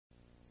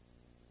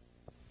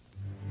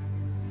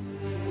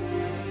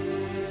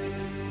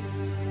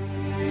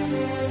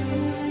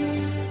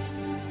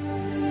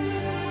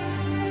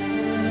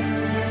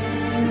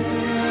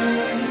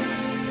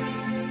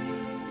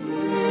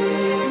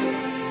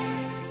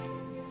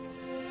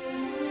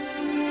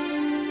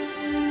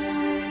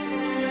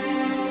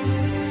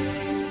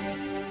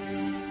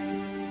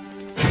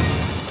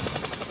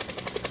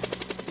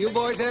You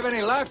boys have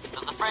any luck?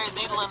 Does the phrase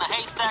needle in the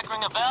haystack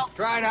ring a bell?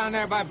 Try down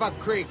there by Buck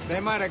Creek.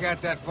 They might have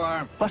got that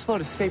farm.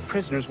 Busload of state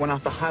prisoners went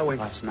off the highway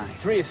last night.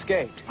 3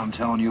 escaped. I'm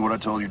telling you what I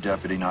told your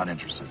deputy, not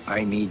interested.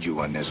 I need you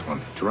on this one.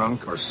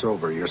 Drunk or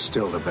sober, you're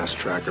still the best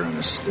tracker in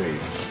the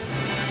state.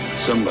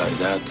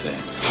 Somebody's out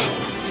there.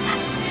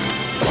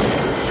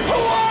 Who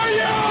are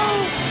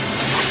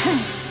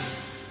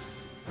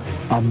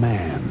you? A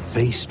man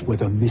faced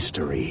with a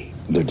mystery.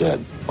 They're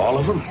dead. All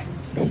of them?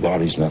 No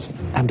bodies, nothing.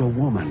 And a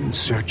woman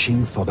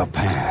searching for the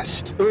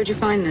past. Where'd you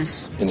find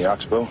this? In the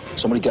Oxbow,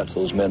 somebody got to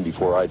those men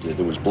before I did.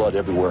 There was blood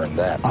everywhere in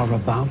that. Are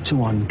about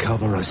to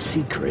uncover a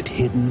secret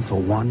hidden for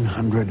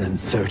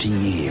 130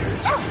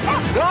 years.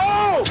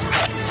 No!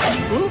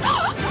 Lewis!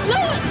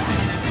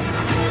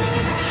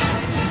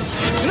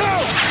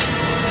 No!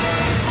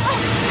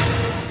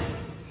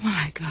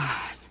 My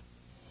God.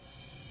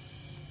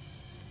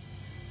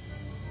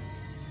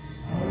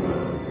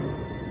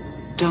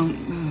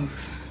 Don't move.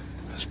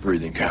 Does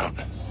breathing count?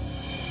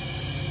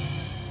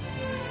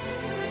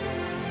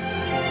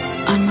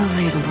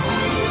 Unbelievable.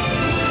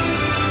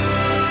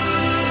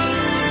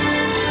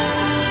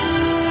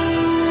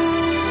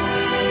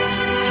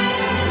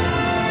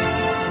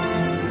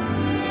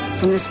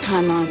 From this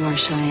time on, you are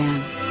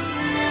Cheyenne.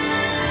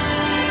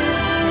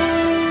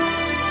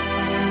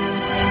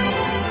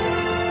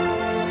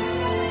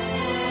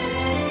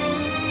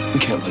 We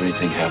can't let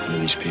anything happen to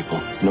these people.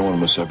 No one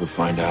must ever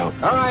find out.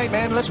 All right,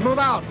 man, let's move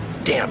out.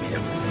 Damn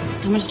him.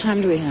 How much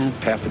time do we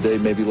have? Half a day,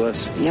 maybe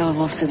less. The Yellow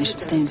Wolf says he should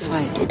stay and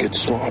fight. They'll get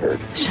slaughtered.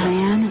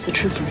 Cheyenne with the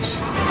troopers.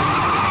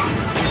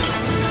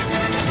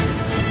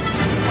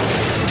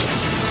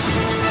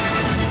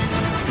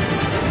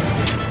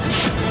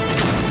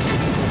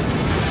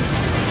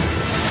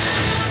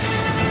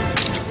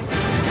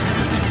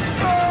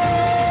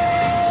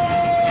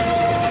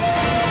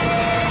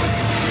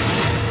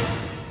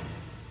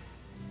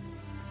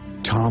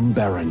 Tom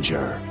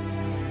Berenger.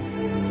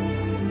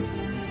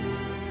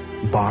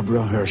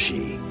 Barbara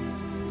Hershey.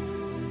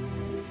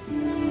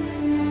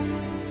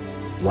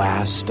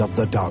 Last of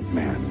the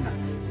Dogmen.